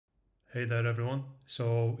Hey there, everyone.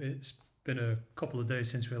 So it's been a couple of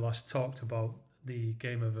days since we last talked about the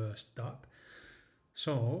GamerVerse app.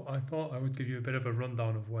 So I thought I would give you a bit of a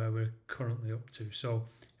rundown of where we're currently up to. So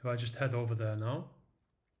if I just head over there now.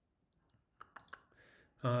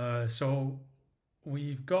 So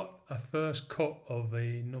we've got a first cut of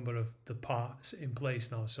a number of the parts in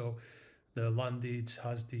place now. So the land deeds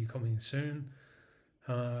has the coming soon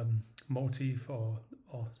motif or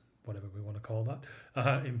whatever we want to call that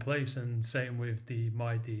in place, and same with the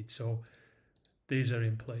my deed. So these are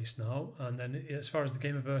in place now. And then as far as the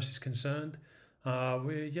GamerVerse is concerned,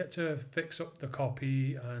 we're yet to fix up the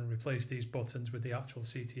copy and replace these buttons with the actual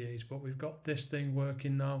CTAs, but we've got this thing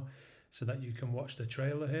working now so that you can watch the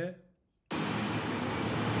trailer here.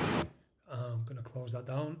 I'm going to close that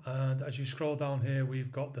down, and as you scroll down here,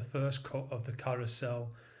 we've got the first cut of the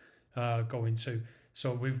carousel going to.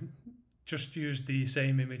 So we've just used the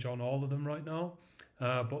same image on all of them right now,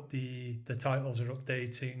 but the titles are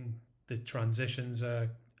updating, the transitions are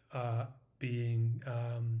being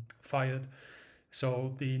fired.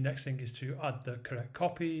 So the next thing is to add the correct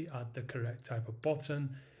copy, add the correct type of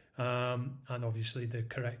button, and obviously the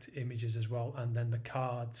correct images as well. And then the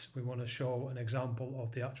cards, we want to show an example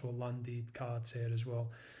of the actual land deed cards here as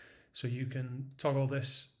well. So you can toggle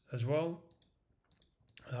this as well,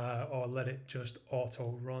 or let it just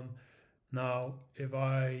auto run. Now, if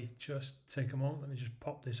I just take a moment, let me just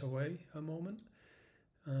pop this away a moment,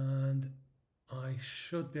 and I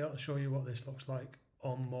should be able to show you what this looks like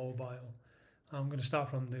on mobile. I'm going to start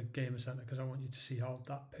from the Gamer Center because I want you to see how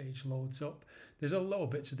that page loads up. There's a little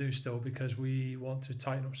bit to do still because we want to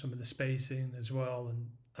tighten up some of the spacing as well, and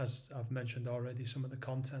as I've mentioned already, some of the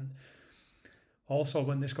content. Also,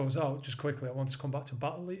 when this goes out, just quickly, I want to come back to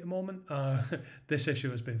Battle Elite a moment. This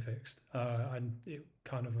issue has been fixed, and it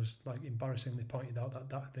kind of was like embarrassingly pointed out that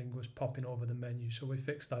that thing was popping over the menu, so we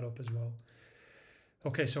fixed that up as well.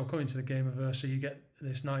 Okay, so coming to the GamerVerse, so you get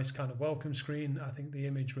this nice kind of welcome screen. I think the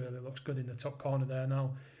image really looks good in the top corner there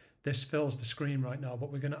now. This fills the screen right now,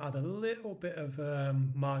 but we're going to add a little bit of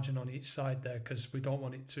margin on each side there because we don't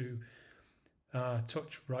want it to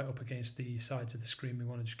touch right up against the sides of the screen. We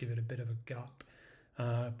want to just give it a bit of a gap.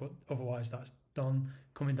 But otherwise that's done.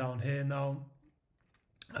 Coming down here now,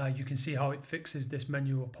 you can see how it fixes this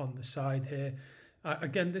menu up on the side here.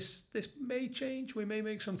 Again, this may change. We may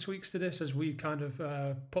make some tweaks to this as we kind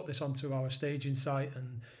of put this onto our staging site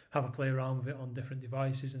and have a play around with it on different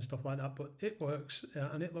devices and stuff like that. But it works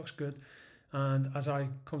and it looks good. And as I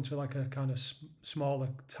come to like a kind of smaller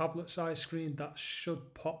tablet size screen, that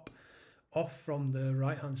should pop off from the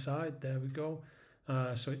right hand side. There we go.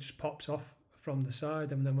 So it just pops off from the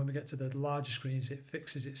side, and then when we get to the larger screens, it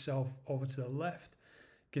fixes itself over to the left,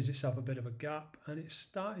 gives itself a bit of a gap, and it's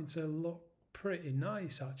starting to look pretty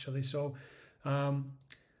nice actually. So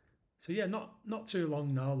yeah, not too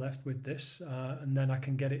long now left with this, and then I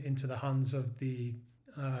can get it into the hands of the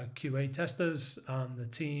QA testers and the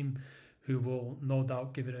team, who will no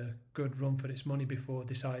doubt give it a good run for its money before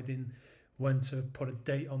deciding when to put a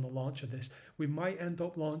date on the launch of this. We might end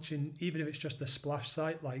up launching, even if it's just a splash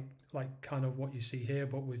site, like kind of what you see here,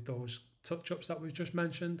 but with those touch-ups that we've just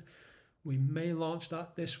mentioned. We may launch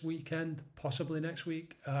that this weekend, possibly next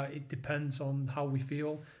week. It depends on how we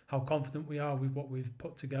feel, how confident we are with what we've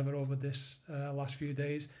put together over this last few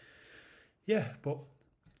days. Yeah, but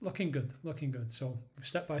looking good, looking good. So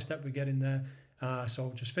step by step we're getting there.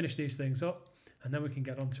 So just finish these things up, and then we can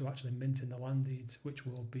get on to actually minting the land deeds, which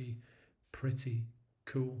will be pretty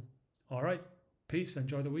cool. All right, peace,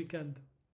 enjoy the weekend.